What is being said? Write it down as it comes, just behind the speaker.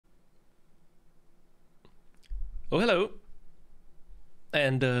Oh, hello.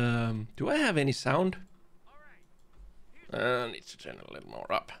 And do I have any sound? Need to turn it a little more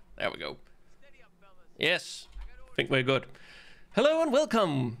up. There we go. Yes, I think we're good. Hello and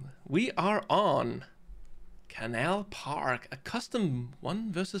welcome. We are on Canal Park, a custom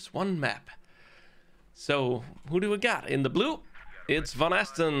 1 versus 1 map. So, who do we got? In the blue, it's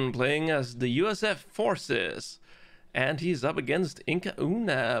VonAsten playing as the USF forces. And he's up against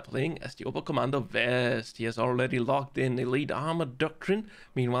IncaUna playing as the Oberkommando West. He has already locked in Elite Armored Doctrine.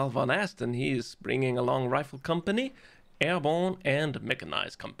 Meanwhile, VonAsten, he's bringing along Rifle Company, Airborne and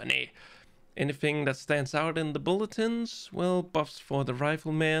Mechanized Company. Anything that stands out in the bulletins? Well, buffs for the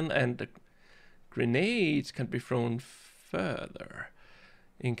Rifleman and the grenades can be thrown further.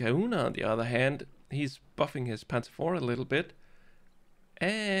 IncaUna, on the other hand, he's buffing his Panzer IV a little bit.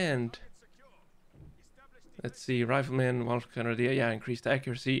 And let's see, Rifleman, Volksgrenadier, yeah, increased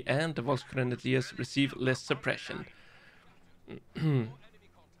accuracy, and the Volksgrenadiers receive less suppression.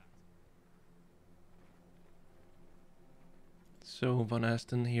 So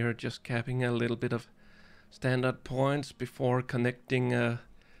VonAsten here just capping a little bit of standard points before connecting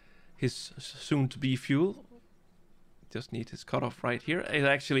his soon-to-be fuel. Just need his cutoff right here. It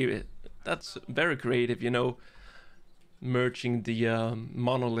actually, that's very creative, you know, merging the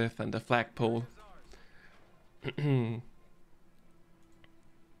monolith and the flagpole. IncaUna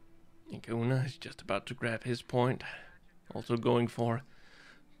is just about to grab his point. Also going for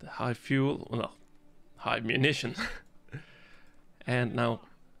the high fuel, well, high munition. And now,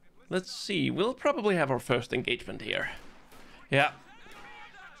 let's see, we'll probably have our first engagement here. Yeah.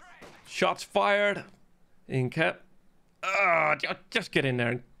 Shots fired. Inca. Just get in there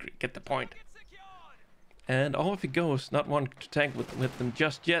and get the point. And off he goes, not wanting to tank with them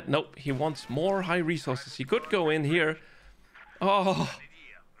just yet. Nope, he wants more high resources. He could go in here. Oh,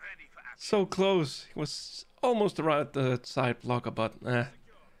 so close. He was almost around the side blocker, but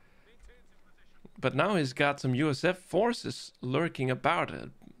But now he's got some USF forces lurking about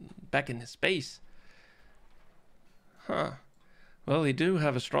back in his base. Huh. Well, he do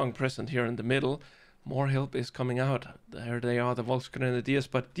have a strong presence here in the middle. More help is coming out. There they are, the Volksgrenadiers.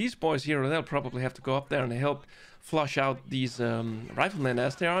 But these boys here, they'll probably have to go up there and help flush out these riflemen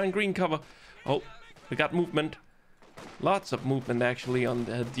as they are in green cover. Oh, we got movement. Lots of movement, actually, on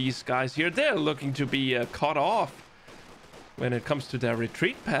these guys here. They're looking to be cut off. When it comes to their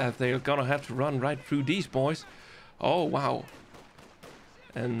retreat path, they're gonna have to run right through these boys. Oh, wow.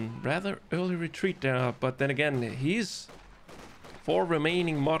 And rather early retreat there, but then again, his 4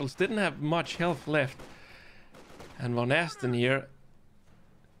 remaining models didn't have much health left. And VonAsten here,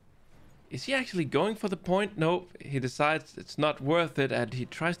 is he actually going for the point? No, he decides it's not worth it and he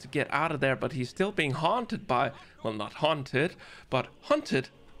tries to get out of there, but he's still being haunted by, well, not haunted, but hunted.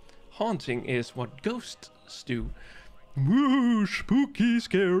 Haunting is what ghosts do. Woo, spooky,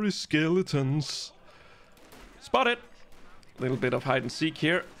 scary skeletons. Spotted. Little bit of hide and seek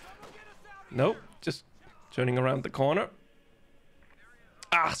here. Nope, just turning around the corner.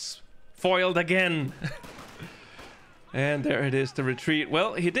 Ah, foiled again. And there it is, the retreat.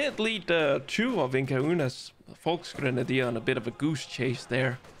 Well, he did lead 2 of IncaUna's Volksgrenadier on a bit of a goose chase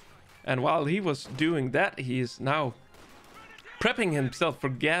there. And while he was doing that, he is now prepping himself for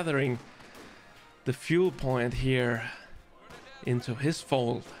gathering the fuel point here into his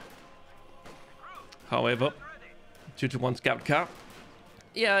fold. However, 2-1 scout car.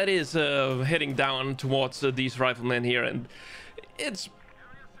 Yeah, it is heading down towards these riflemen here, and it's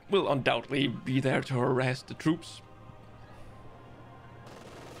will undoubtedly be there to harass the troops.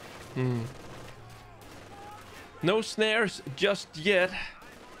 No snares just yet.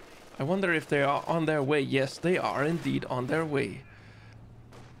 I wonder if they are on their way. Yes, they are indeed on their way.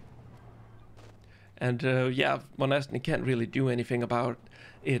 And yeah, VonAsten can't really do anything about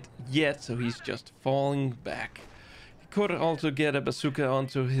it yet, so he's just falling back. He could also get a bazooka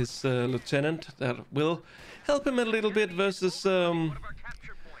onto his lieutenant. That will help him a little bit versus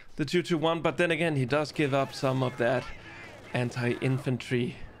the 2-1, but then again, he does give up some of that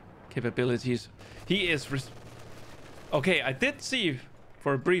anti-infantry capabilities. He is... Okay, I did see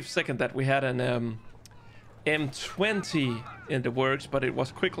for a brief second that we had an M20 in the works, but it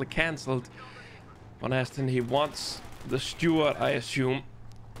was quickly cancelled. VonAsten, he wants the Stuart, I assume.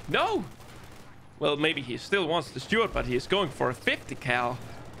 No! Well, maybe he still wants the Stuart, but he's going for a 50 cal.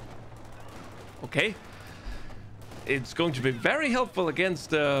 Okay. It's going to be very helpful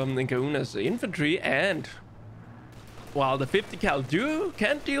against IncaUna's infantry, and while the 50 cal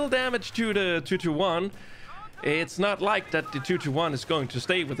can deal damage to the 2-1, it's not like that the 2-1 is going to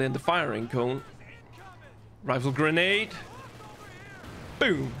stay within the firing cone. Rifle grenade.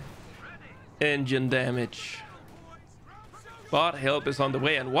 Boom. Engine damage. But help is on the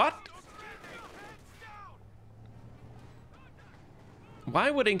way. And what?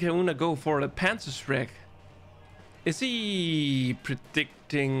 Why would IncaUna go for a Panzerschreck? Is he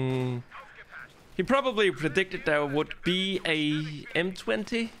predicting... He probably predicted there would be a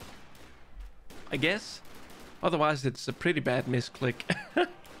M20, I guess. Otherwise, it's a pretty bad misclick.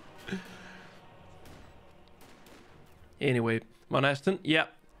 Anyway, VonAsten, yeah.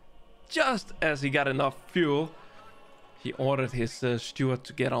 Just as he got enough fuel, he ordered his steward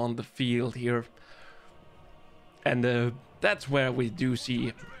to get on the field here. And that's where we do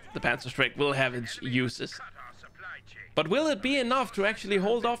see the Panzerschreck will have its uses. But will it be enough to actually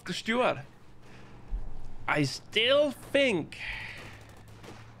hold off the steward? I still think...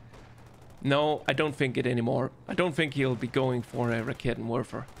 No, I don't think it anymore. I don't think he'll be going for a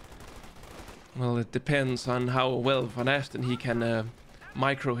Raketenwerfer. Well, it depends on how well VonAsten he can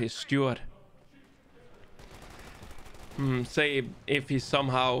micro his steward. Say if he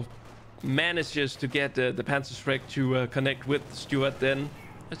somehow manages to get the Panzerschreck to connect with the steward, then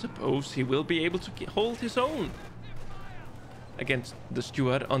I suppose he will be able to hold his own against the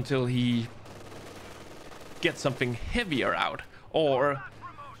steward until he gets something heavier out, or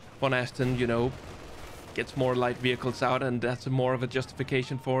VonAsten, you know, gets more light vehicles out, and that's more of a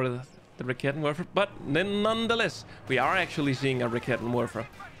justification for the Raketenwerfer. But then nonetheless, we are actually seeing a Raketenwerfer.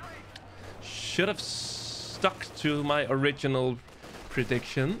 Should have stuck to my original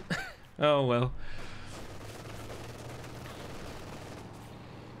prediction. Oh well.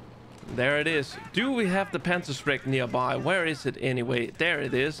 There it is. Do we have the Panzerschreck nearby? Where is it anyway? There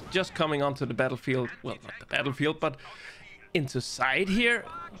it is. Just coming onto the battlefield. Well, not the battlefield, but into sight here.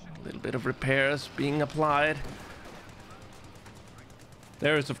 A little bit of repairs being applied.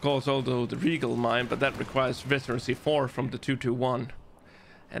 There is, of course, also the Regal mine, but that requires Veterancy 4 from the 221.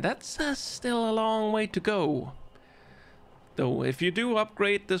 And that's still a long way to go. Though, if you do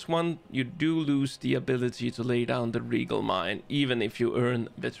upgrade this one, you do lose the ability to lay down the Regal mine, even if you earn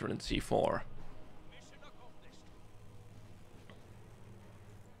Veterancy 4.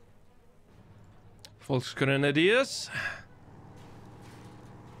 Volksgrenadiers.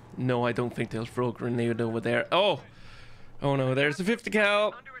 No, I don't think they'll throw a grenade over there. Oh! Oh no, there's a 50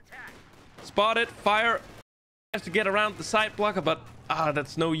 cal. Spot it, fire. Has to get around the side blocker, but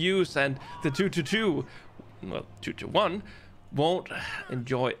that's no use. And the 222, well, 221, won't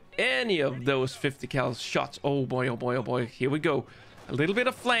enjoy any of those 50 cal shots. Oh boy, oh boy, oh boy. Here we go. A little bit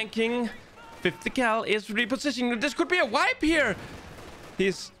of flanking. 50 cal is repositioning. This could be a wipe here.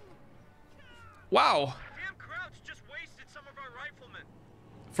 He's... Wow.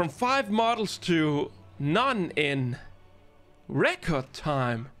 From 5 models to none in record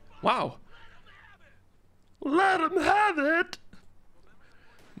time. Wow. Let him have it.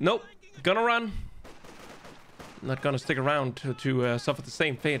 Nope. Gonna run. Not gonna stick around to suffer the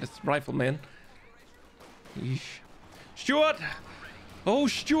same fate as Rifleman. Yeesh. Stuart! Oh,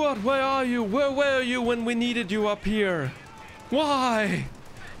 Stuart, where are you? Where were you when we needed you up here? Why?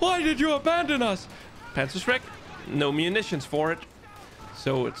 Why did you abandon us? Panzerschreck? No munitions for it.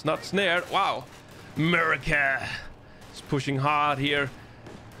 So it's not snared. Wow. America is pushing hard here.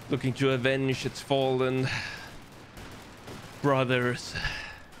 Looking to avenge its fallen brothers.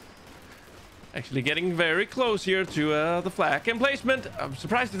 Actually getting very close here to the flak emplacement. I'm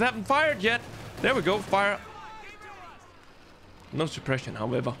surprised it haven't fired yet. There we go, fire. No suppression,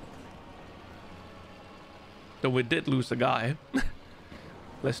 however. Though we did lose a guy.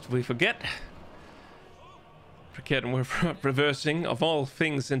 Lest we forget. And we're reversing of all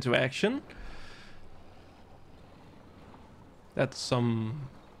things into action. That's some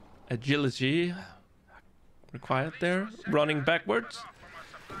agility required there. Running backwards.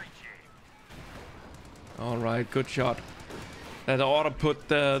 Alright, good shot. That ought to put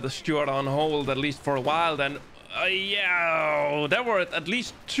the steward on hold at least for a while then. Yeah, there were at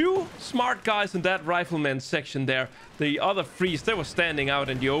least 2 smart guys in that rifleman section there. The other 3, they were standing out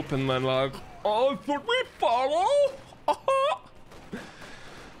in the open and like, oh, should we follow?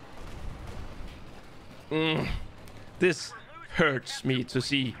 This hurts me to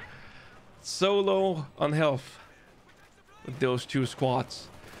see. So low on health with those 2 squads.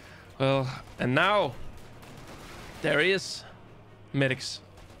 Well, and now there is medics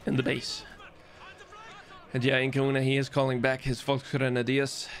in the base. And yeah, IncaUna, he is calling back his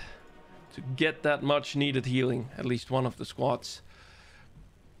Volksgrenadiers to get that much needed healing, at least one of the squads.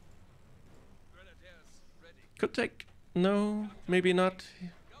 Could take... No, maybe not.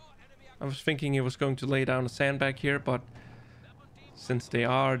 I was thinking he was going to lay down a sandbag here, but since they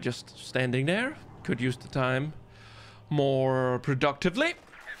are just standing there, could use the time more productively.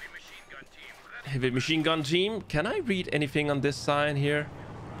 Heavy machine gun team. Can I read anything on this sign here?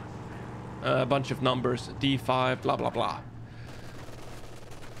 A bunch of numbers. D5, blah, blah, blah.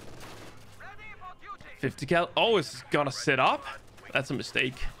 50 cal. Oh, it's gonna sit up? That's a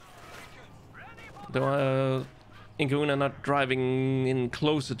mistake. IncaUna not driving in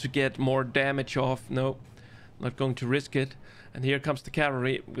closer to get more damage off. No, not going to risk it. And here comes the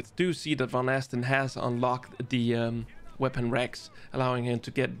cavalry. We do see that VonAsten has unlocked the weapon racks, allowing him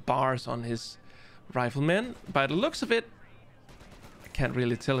to get bars on his riflemen. By the looks of it, I can't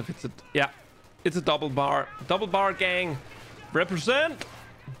really tell if it's a... Yeah, it's a double bar. Double bar gang. Represent!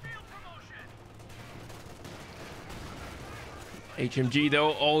 HMG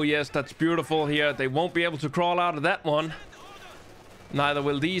though. Oh yes, that's beautiful here. They won't be able to crawl out of that one. Neither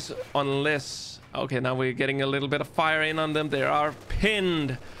will these unless... Okay, now we're getting a little bit of fire in on them. They are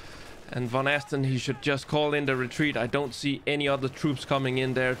pinned. And VonAsten, he should just call in the retreat. I don't see any other troops coming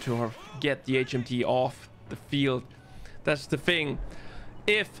in there to get the HMT off the field. That's the thing.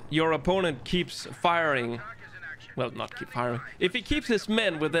 If your opponent keeps firing... Well, not keep firing. If he keeps his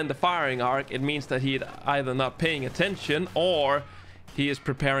men within the firing arc, it means that he's either not paying attention or he is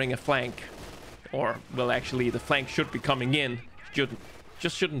preparing a flank. Or, well, actually, the flank should be coming in.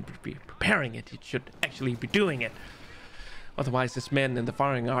 Shouldn't be preparing it. It should actually be doing it. Otherwise, his men in the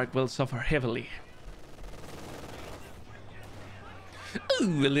firing arc will suffer heavily.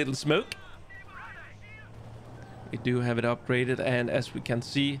 Ooh, a little smoke. We do have it upgraded, and as we can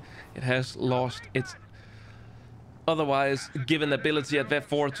see, it has lost its otherwise given ability at Vet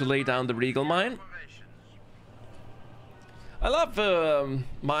 4 to lay down the Regal Mine. I love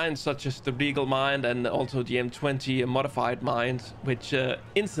mines such as the Regal Mine and also the M20 modified mines, which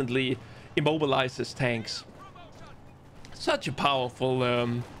instantly immobilizes tanks. Such a powerful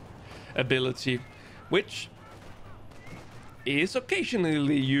ability, which is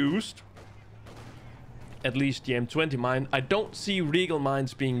occasionally used. At least the M20 mine. I don't see Regal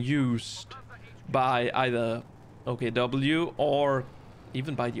mines being used by either OKW or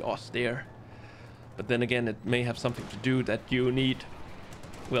even by the Austere. But then again, it may have something to do that you need,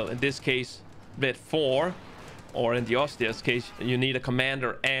 well, in this case, Vet 4, or in the Austere's case, you need a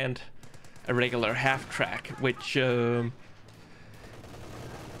commander and a regular half-track, which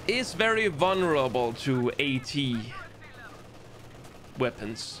is very vulnerable to AT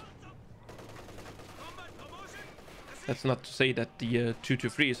weapons. That's not to say that the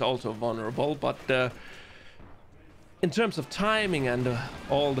 223 is also vulnerable, but in terms of timing and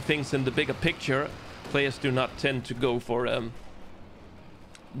all the things in the bigger picture, players do not tend to go for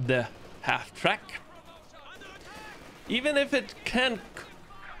the half-track. Even if it can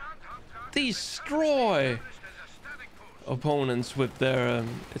destroy opponents with their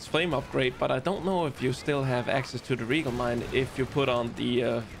its flame upgrade, but I don't know if you still have access to the Regal Mine if you put on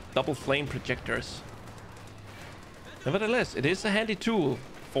the double flame projectors. Nevertheless, it is a handy tool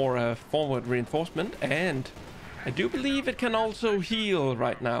for forward reinforcement, and I do believe it can also heal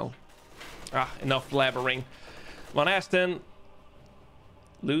right now. Ah, enough blabbering. VonAsten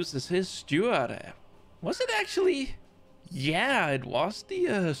loses his steward. Was it actually? Yeah, it was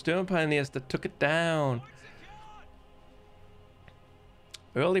the Stern Pioneers that took it down.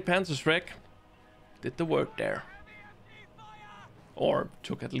 Early Panzerschreck did the work there. Or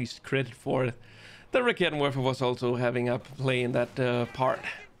took at least credit for it. The Raketenwerfer was also having a play in that part.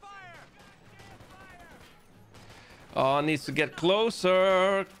 Oh, needs to get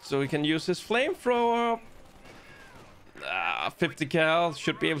closer so he can use his flamethrower. 50 cal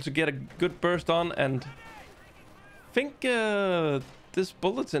should be able to get a good burst on, and I think this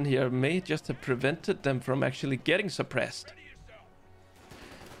bulletin here may just have prevented them from actually getting suppressed.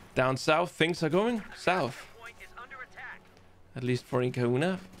 Down south, things are going south. At least for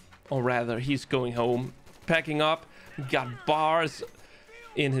IncaUna. Or rather, he's going home, packing up, got bars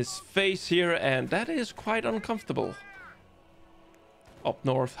in his face here, and that is quite uncomfortable. Up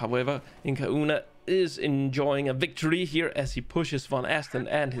north, however, IncaUna is enjoying a victory here as he pushes VonAsten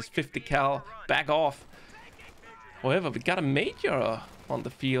and his 50 cal back off. However, we got a major on the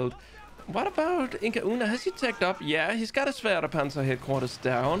field. What about IncaUna? Has he tagged up? Yeah, he's got his Schwerpanzer headquarters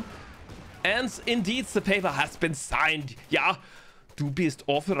down. And indeed, the paper has been signed. Ja, du bist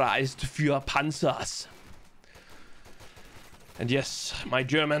authorized für Panzers. And yes, my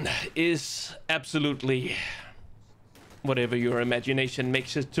German is absolutely whatever your imagination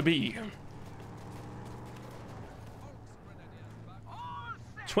makes it to be.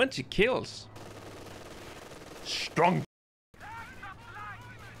 20 kills. Strong.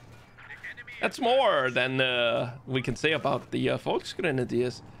 That's more than we can say about the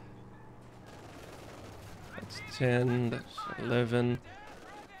Volksgrenadiers. That's 10, that's 11.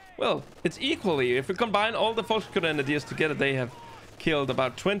 Well, it's equally. If we combine all the Volksgrenadiers together, they have killed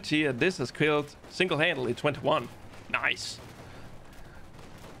about 20, and this has killed single-handedly 21. Nice.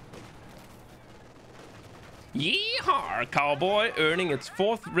 Yeehaw! Cowboy earning its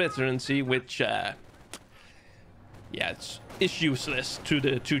 4th residency, which, yeah, it's useless to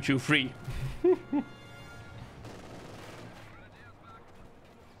the 223.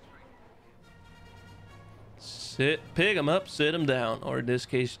 Pick him up, sit him down, or in this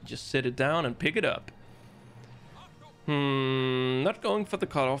case, just sit it down and pick it up. Not going for the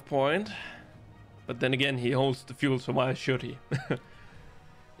cutoff point, but then again, he holds the fuel, so why should he?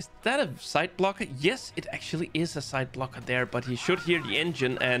 Is that a side blocker? Yes, it actually is a side blocker there, but he should hear the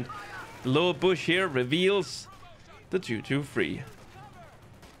engine, and the lower bush here reveals the 223.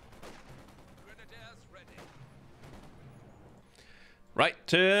 Right,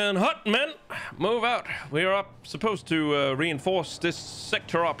 turn hot, men. Move out. We're supposed to reinforce this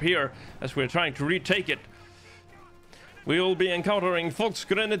sector up here as we're trying to retake it. We'll be encountering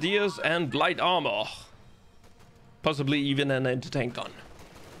Volksgrenadiers and light armor. Possibly even an anti-tank gun.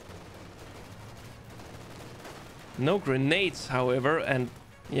 No grenades, however, and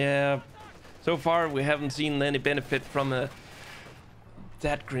yeah, so far we haven't seen any benefit from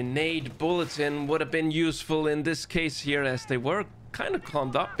that grenade bulletin. Would have been useful in this case here, as they were kind of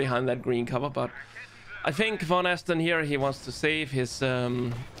clumped up behind that green cover, but I think VonAsten here, he wants to save his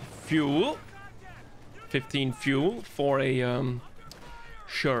fuel, 15 fuel for a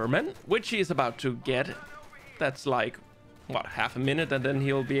Sherman, which he is about to get. That's like, what, half a minute, and then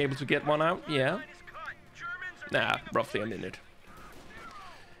he'll be able to get one out? Yeah. Nah, roughly a minute.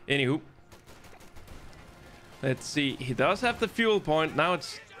 Anywho, let's see. He does have the fuel point. Now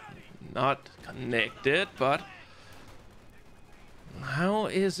it's not connected, but how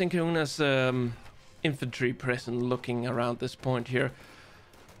is IncaUna's infantry presence looking around this point here?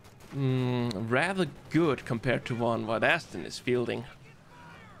 Rather good compared to what VonAsten is fielding.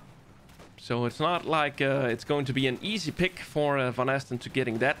 So it's not like it's going to be an easy pick for VonAsten to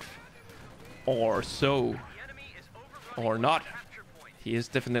getting that, or so, or not. He is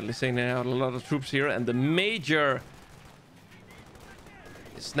definitely sending out a lot of troops here, and the Major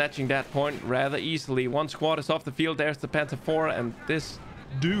is snatching that point rather easily. One squad is off the field. There's the Panther 4, and this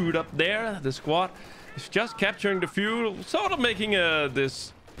dude up there, the squad, is just capturing the fuel, sort of making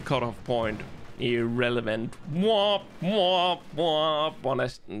this cutoff point irrelevant. Womp, womp, womp.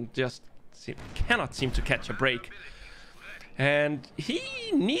 VonAsten just cannot seem to catch a break, and he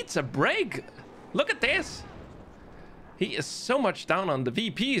needs a break. Look at this. He is so much down on the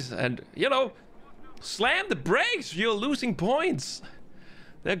VPs, and, you know, slam the brakes. You're losing points.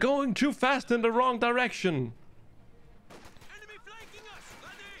 They're going too fast in the wrong direction.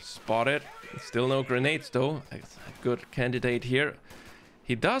 Spotted. Still no grenades, though. A good candidate here.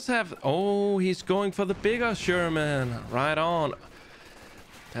 He does have... Oh, he's going for the bigger Sherman. Right on.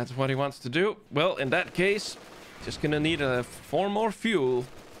 That's what he wants to do. Well, in that case, just gonna need 4 more fuel.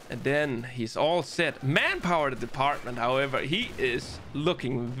 And then he's all set. Manpower department, however, he is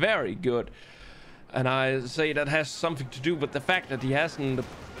looking very good. And I say that has something to do with the fact that he hasn't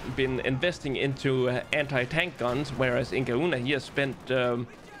been investing into anti-tank guns, whereas IncaUna, he has spent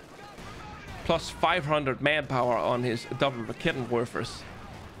plus 500 manpower on his double Raketenwerfers.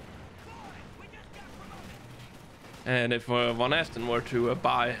 And if VonAsten were to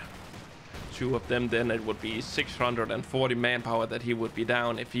buy 2 of them, then it would be 640 manpower that he would be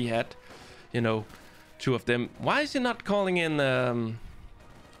down if he had, you know, 2 of them. Why is he not calling in...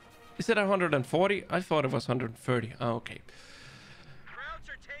 Is it 140? I thought it was 130. Oh, okay.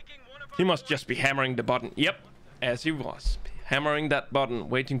 He must just be hammering the button. Yep, as he was. Hammering that button,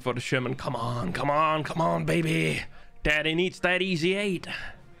 waiting for the Sherman. Come on, come on, come on, baby. Daddy needs that easy 8.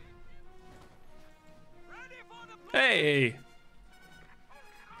 Hey.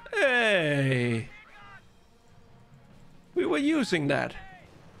 Hey. We were using that.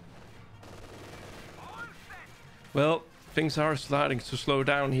 Well, things are starting to slow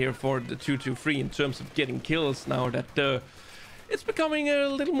down here for the 223 in terms of getting kills now that it's becoming a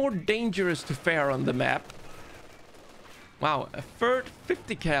little more dangerous to fare on the map. Wow, a third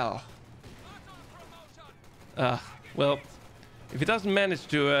 50 cal. Well, if he doesn't manage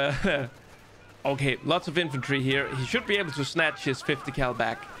to... okay, lots of infantry here. He should be able to snatch his 50 cal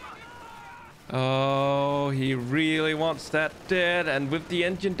back. Oh, he really wants that dead. And with the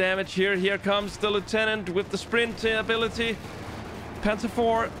engine damage here comes the lieutenant with the sprint ability. Panther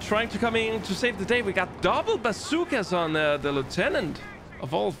 4 trying to come in to save the day. We got double bazookas on the lieutenant,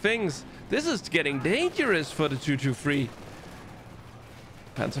 of all things. This is getting dangerous for the 223.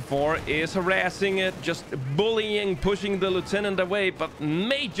 Panzer IV is harassing it, just bullying, pushing the lieutenant away, but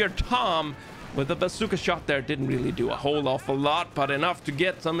Major Tom with a bazooka shot there didn't really do a whole awful lot, but enough to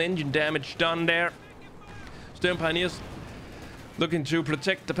get some engine damage done there. Stern Pioneers looking to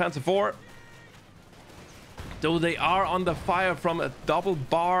protect the Panzer IV, though they are under fire from a double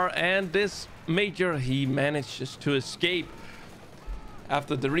bar, and this Major, he manages to escape.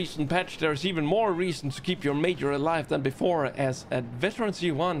 After the recent patch, there's even more reason to keep your Major alive than before, as at Veteran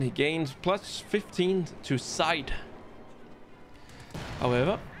C1 he gains plus 15 to sight.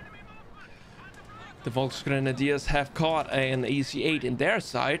 However, the Volksgrenadiers have caught an EC8 in their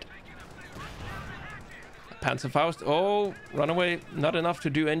sight. Panzerfaust, oh, run away, not enough to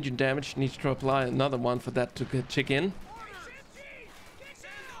do engine damage, needs to apply another one for that to kick in.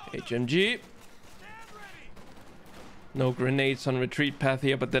 HMG. No grenades on retreat path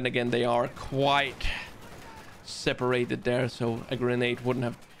here, but then again they are quite separated there, so a grenade wouldn't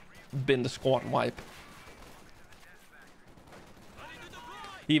have been the squad wipe.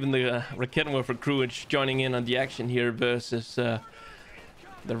 Even the Rakettenwerfer crew is joining in on the action here versus the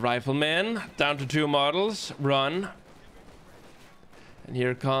Riflemen. Down to 2 models, run. And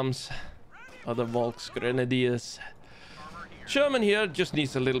here comes other Volksgrenadiers. Sherman here just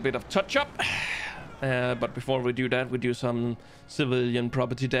needs a little bit of touch-up. But before we do that, we do some civilian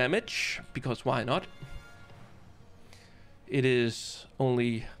property damage, because why not? It is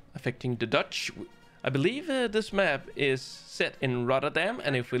only affecting the Dutch. I believe this map is set in Rotterdam,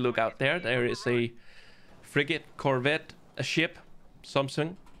 and if we look out there, there is a frigate, corvette, a ship,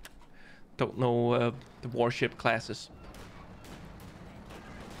 something. Don't know the warship classes.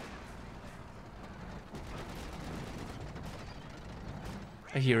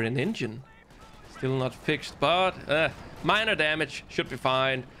 I hear an engine. Still not fixed, but minor damage, should be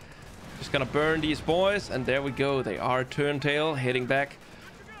fine. Just gonna burn these boys, and there we go. They are turntail, heading back.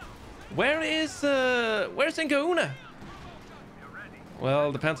 Where's IncaUna?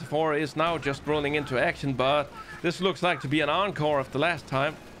 Well, the Panzer IV is now just rolling into action, but this looks like to be an encore of the last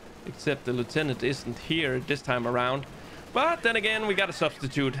time. Except the lieutenant isn't here this time around. But then again, we got a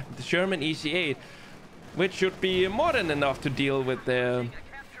substitute, the Sherman EC8, which should be more than enough to deal with the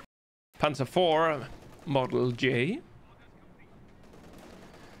Panzer IV Model J.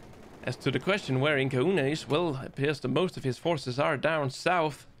 As to the question where IncaUna is, well, it appears that most of his forces are down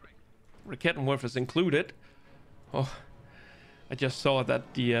south, Rakettenwerfers included. Oh, I just saw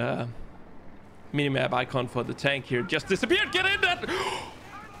that the minimap icon for the tank here just disappeared. Get in that!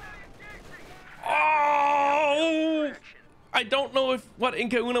 Oh! I don't know if what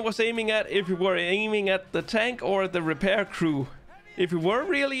IncaUna was aiming at, if we were aiming at the tank or the repair crew. If we were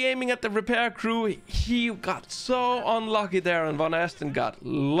really aiming at the repair crew, he got so unlucky there, and VonAsten got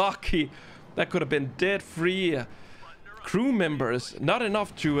lucky. That could have been dead free crew members. Not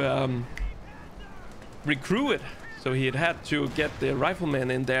enough to recrew it. So he had to get the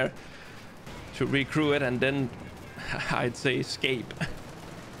riflemen in there to recrew it, and then I'd say escape.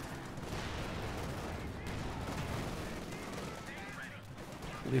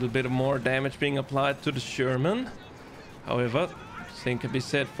 A little bit more damage being applied to the Sherman. However, same can be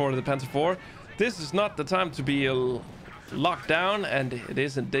said for the Panzer IV. This is not the time to be locked down, and it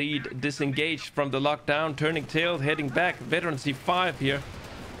is indeed disengaged from the lockdown, turning tail, heading back. Veteran C5 here.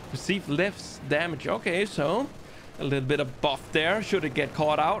 Received less damage. Okay, so a little bit of buff there should it get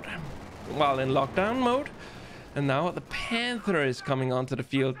caught out while in lockdown mode. And now the Panther is coming onto the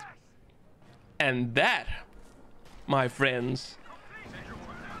field. And that, my friends,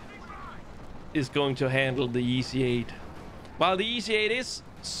 is going to handle the EC8. While the EC8 is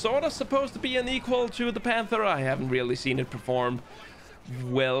sort of supposed to be an equal to the Panther, I haven't really seen it perform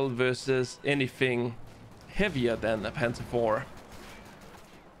well versus anything heavier than the Panzer IV.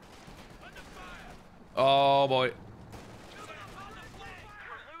 Oh boy.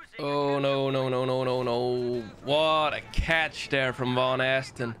 Oh no, no, no, no, no, no. What a catch there from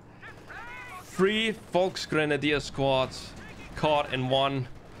VonAsten. 3 Volksgrenadier squads caught in one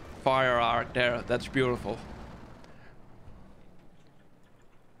fire arc there. That's beautiful.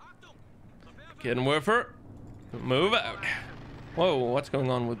 Rakettenwerfer, move out. Whoa, what's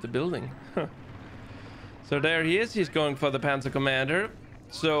going on with the building? So there he is. He's going for the Panzer Commander.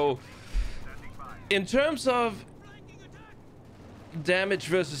 So in terms of damage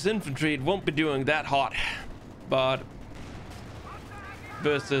versus infantry, it won't be doing that hot. But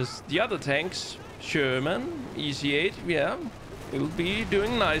versus the other tanks, Sherman, EC8, yeah, it'll be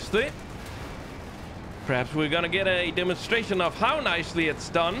doing nicely. Perhaps we're gonna get a demonstration of how nicely it's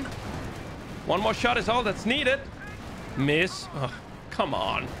done. One more shot is all that's needed. Miss. Oh, come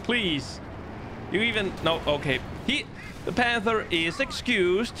on, please. You even... No, okay. The Panther is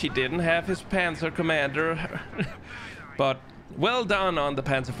excused. He didn't have his Panther commander. But well done on the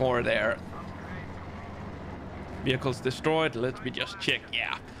Panzer IV there. Vehicles destroyed. Let me just check.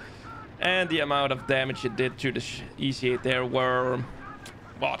 Yeah. And the amount of damage it did to the EC8 there were...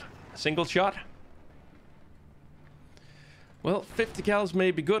 What? A single shot? Well, 50 cals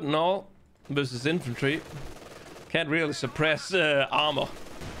may be good and all. Versus infantry. Can't really suppress armor.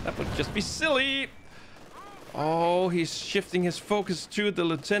 That would just be silly. Oh, he's shifting his focus to the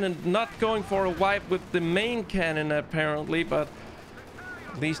lieutenant. Not going for a wipe with the main cannon, apparently. But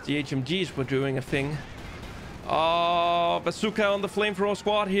at least the HMGs were doing a thing. Oh, bazooka on the flamethrower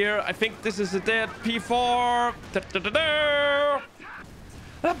squad here. I think this is a dead P4.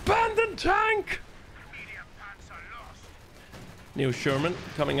 Abandoned tank! New Sherman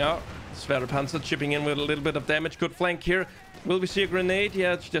coming out. Panzer chipping in with a little bit of damage. Good flank here. Will we see a grenade?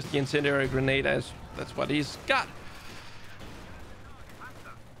 Yeah, it's just the incendiary grenade, as that's what he's got.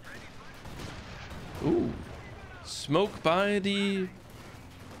 Ooh. Smoke by the...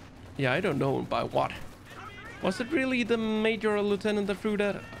 Yeah, I don't know by what. Was it really the major or lieutenant that threw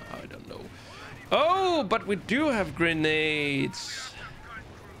that? I don't know. Oh, but we do have grenades.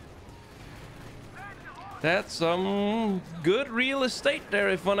 That's some good real estate there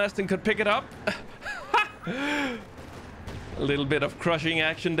if VonAsten could pick it up. A little bit of crushing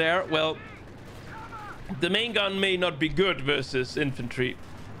action there. Well, the main gun may not be good versus infantry,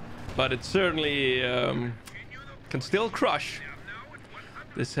 but it certainly can still crush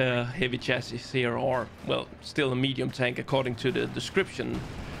this heavy chassis here, or, well, still a medium tank according to the description,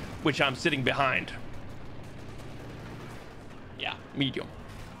 which I'm sitting behind. Yeah, medium.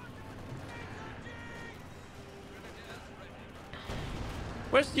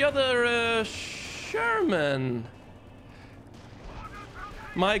 Where's the other Sherman?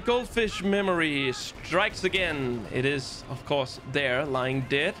 My goldfish memory strikes again. It is, of course, there, lying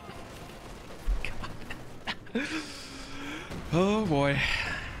dead. Oh boy.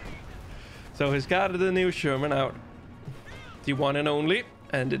 So he's got the new Sherman out. The one and only.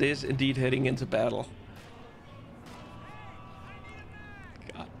 And it is indeed heading into battle.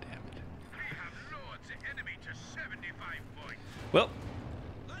 God damn it. Well,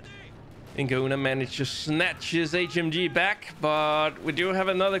 IncaUna managed to snatch his HMG back, but we do have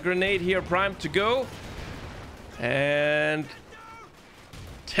another grenade here primed to go. And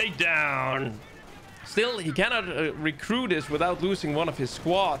take down. Still, he cannot recruit this without losing one of his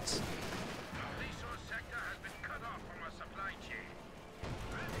squads.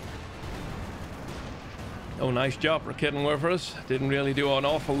 Oh, nice job, Rakettenwerfers. Didn't really do an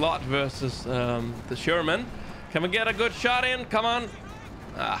awful lot versus the Sherman. Can we get a good shot in? Come on.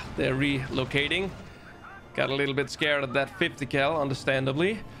 Ah, they're relocating. Got a little bit scared of that 50 cal,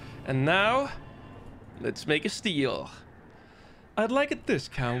 understandably. And now, let's make a steal. I'd like a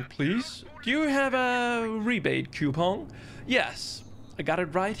discount, please. Do you have a rebate coupon? Yes, I got it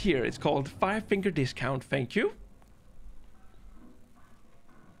right here. It's called 5-finger discount, thank you.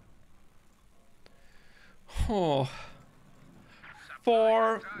 Oh.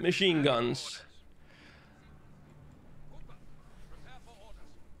 4 machine guns.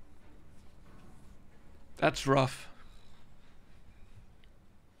 That's rough.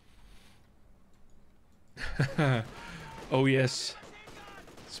 Oh yes.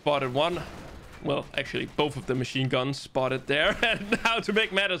 Spotted one. Well, actually, both of the machine guns spotted there. And now, to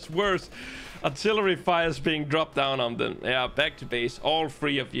make matters worse, artillery fire is being dropped down on them. Yeah, back to base. All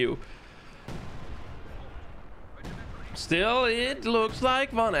 3 of you. Still, it looks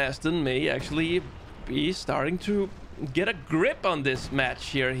like VonAsten may actually be starting to get a grip on this match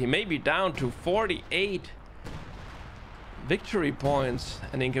here. He may be down to 48 victory points,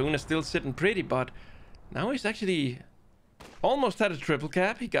 and IncaUna still sitting pretty, but now he's actually almost had a triple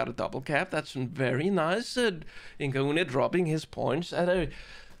cap. He got a double cap. That's very nice. IncaUna dropping his points at a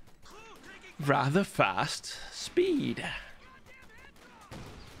rather fast speed.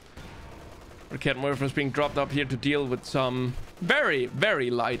 Rakettenwerfers being dropped up here to deal with some very, very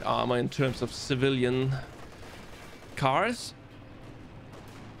light armor in terms of civilian cars.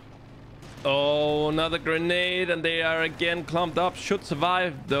 Oh, another grenade, and they are again clumped up. Should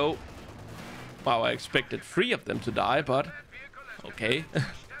survive, though. Wow, I expected 3 of them to die, but okay.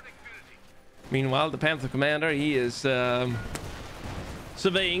 Meanwhile, the Panther commander, he is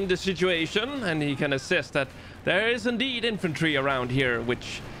surveying the situation, and he can assess that there is indeed infantry around here,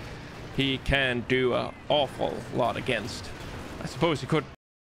 which he can do an awful lot against. I suppose he could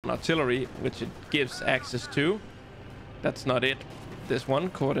artillery, which it gives access to. That's not it. This one,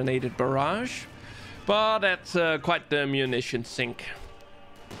 coordinated barrage. But that's quite the munition sink.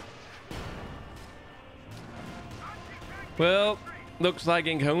 Well, looks like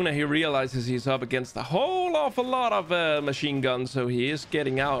IncaUna, he realizes he's up against a whole awful lot of machine guns, so he is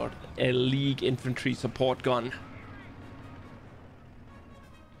getting out a League infantry support gun.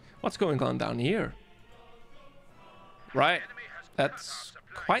 What's going on down here? Right, that's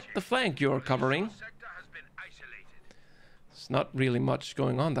quite the flank you're covering. There's not really much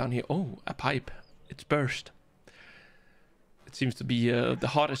going on down here. Oh, a pipe. It's burst. It seems to be the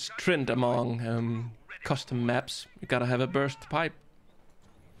hottest trend among custom maps. You gotta have a burst pipe.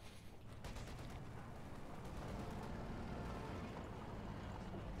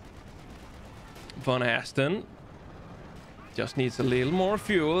 VonAsten just needs a little more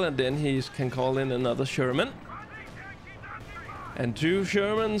fuel, and then he can call in another Sherman. And 2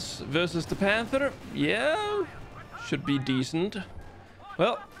 Shermans versus the Panther. Yeah, should be decent.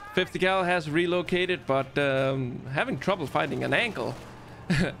 Well, 50 cal has relocated, but having trouble finding an angle.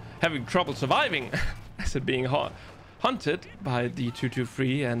 Having trouble surviving as it being hunted by the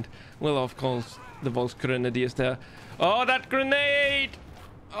 223, and well, of course, the Volksgrenadiers there. Oh, that grenade!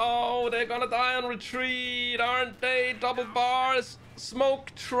 Oh, they're gonna die on retreat, aren't they? Double bars.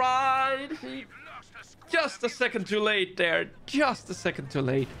 Smoke tried. Just a second too late there. Just a second too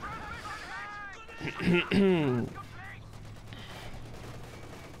late.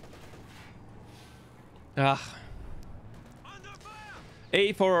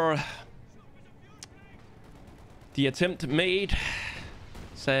 A for the attempt made.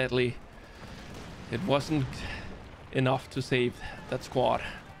 Sadly, it wasn't enough to save that squad.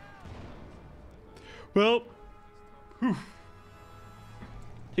 Well,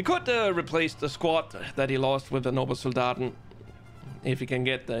 he could replace the squad that he lost with an Obersoldaten if he can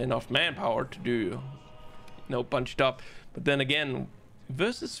get enough manpower to do, you know, bunched up. But then again,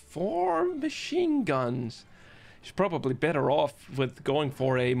 versus 4 machine guns, he's probably better off with going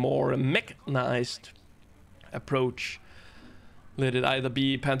for a more mechanized approach. Let it either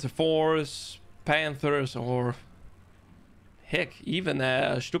be Panther 4s, Panthers, or heck, even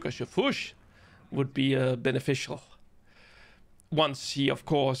a Stuka Fush would be beneficial. Once he, of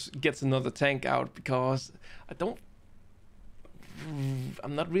course, gets another tank out, because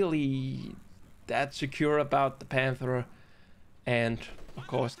I'm not really that secure about the Panther, and of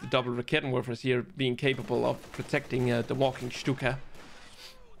course the double Raketenwerfers here being capable of protecting the walking Stuka.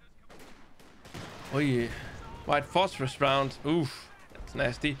 Oh yeah, white phosphorus round. Oof, that's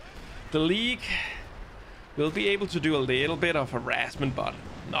nasty. The League will be able to do a little bit of harassment, but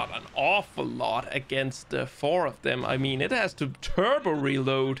not an awful lot against 4 of them. I mean, it has to turbo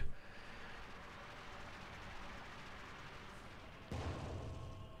reload.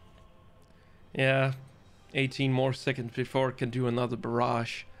 Yeah, 18 more seconds before it can do another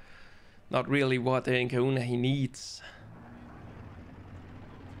barrage. Not really what IncaUna he needs.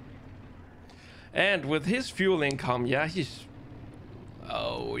 And with his fuel income, yeah, he's...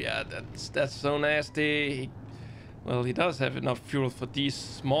 Oh yeah, that's so nasty. Well, he does have enough fuel for these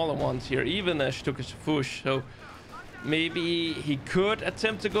smaller ones here, even a Stuka Fush. So maybe he could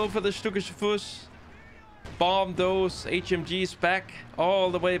attempt to go for the Stuka Fush, bomb those HMGs back,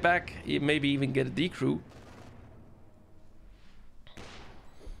 all the way back, maybe even get a decrew.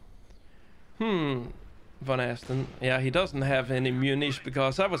 VonAsten. Yeah, he doesn't have any munitions,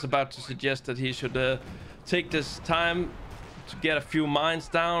 because I was about to suggest that he should take this time to get a few mines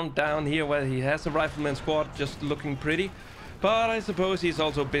down here where he has a rifleman squad just looking pretty. But I suppose he's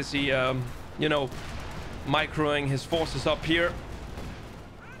also busy, you know, microing his forces up here.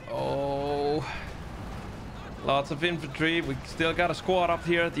 Oh, lots of infantry. We still got a squad up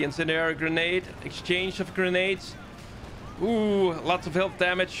here. The incendiary grenade, exchange of grenades. Ooh, lots of health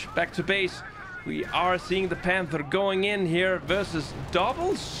damage. Back to base. We are seeing the Panther going in here versus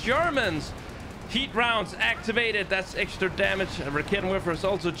double Shermans. Heat rounds activated. That's extra damage. Raketenwerfer is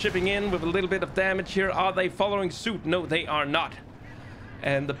also chipping in with a little bit of damage here. Are they following suit? No, they are not.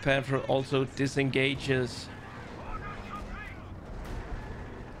 And the Panther also disengages.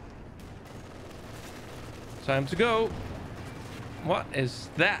 Time to go. What is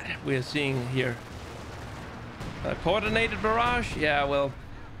that we're seeing here? A coordinated barrage? Yeah, well,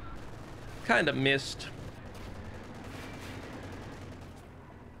 kind of missed.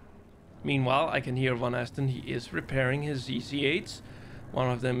 Meanwhile, I can hear VonAsten. He is repairing his ZC8s. One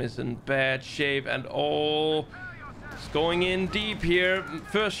of them is in bad shape, and oh, it's going in deep here.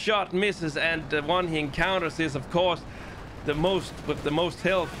 First shot misses, and the one he encounters is, of course, the most with the most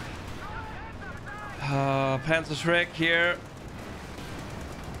health. Panzerschreck here,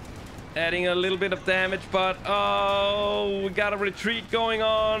 adding a little bit of damage, but oh, we got a retreat going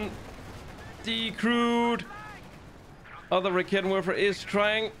on. Decrewed. Other Raketenwerfer is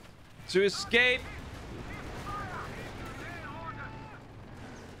trying to escape.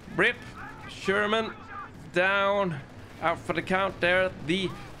 Rip. Sherman down. Out for the count there. The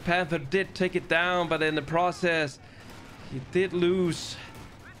Panther did take it down, but in the process, he did lose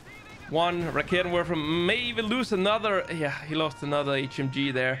one Raketenwerfer. May even lose another. Yeah, he lost another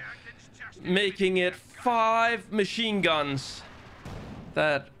HMG there. Making it 5 machine guns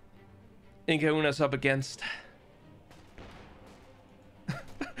that IncaUna's up against.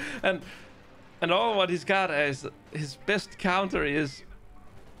 and all what he's got as his best counter is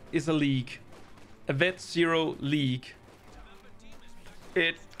a league. A Vet 0 league.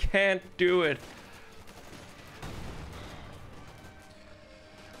 It can't do it.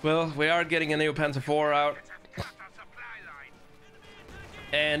 Well, we are getting a Neopanzer 4 out.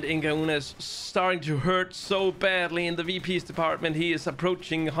 And IncaUna is starting to hurt so badly in the VPs department. He is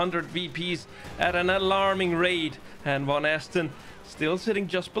approaching 100 VPs at an alarming rate. And VonAsten still sitting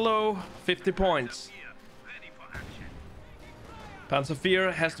just below 50 points.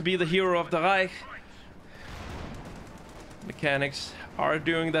 Panzerfear has to be the hero of the Reich. Mechanics are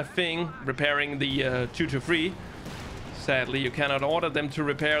doing their thing, repairing the 223. Sadly, you cannot order them to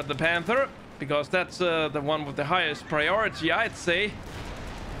repair the Panther, because that's the one with the highest priority, I'd say.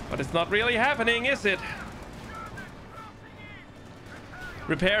 But it's not really happening, is it?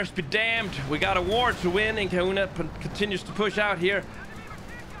 Repairs be damned. We got a war to win. IncaUna continues to push out here.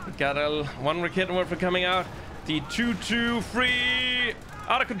 We got one Raketenwerfer coming out. The 223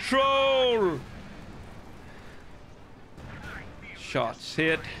 out of control. Shots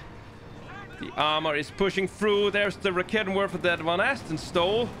hit. The armor is pushing through. There's the Raketenwerfer that VonAsten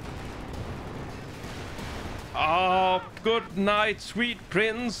stole. Oh, good night, sweet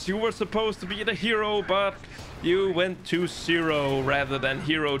prince. You were supposed to be the hero, but you went to 0 rather than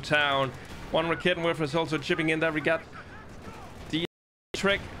Hero Town. One Raketenwerfer is also chipping in there. We got the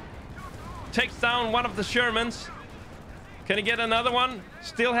trick. Takes down one of the Shermans. Can he get another one?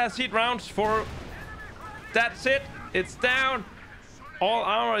 Still has heat rounds for... That's it. It's down. All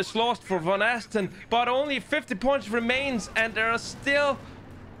armor is lost for VonAsten, but only 50 points remains, and there are still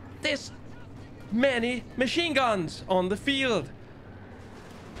this many machine guns on the field.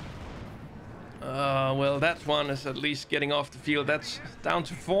 Well, that one is at least getting off the field. That's down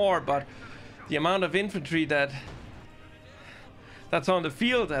to 4, but the amount of infantry that's on the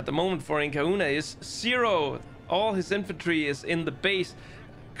field at the moment for IncaUna is 0. All his infantry is in the base,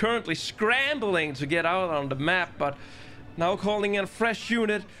 currently scrambling to get out on the map, but now calling in a fresh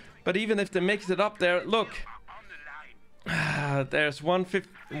unit. But even if they make it up there, look, there's one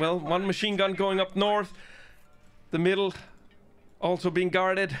machine gun going up north. The middle also being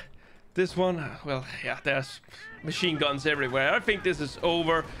guarded. This one, well, yeah, there's machine guns everywhere. I think this is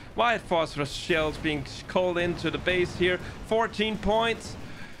over. White phosphorus shells being called into the base here. 14 points.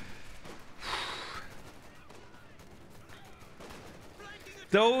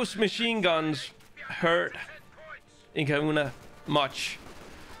 Those machine guns hurt IncaUna much.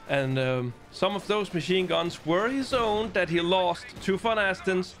 And some of those machine guns were his own that he lost to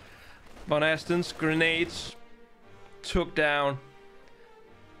VonAsten's. VonAsten's grenades took down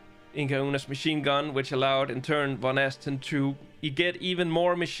IncaUna's machine gun, which allowed in turn VonAsten to get even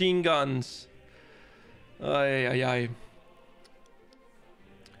more machine guns. Ay, ay, ay.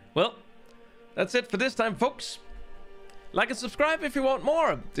 Well, that's it for this time, folks. Like and subscribe if you want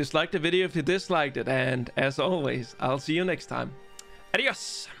more. Dislike the video if you disliked it. And as always, I'll see you next time.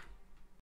 Adios!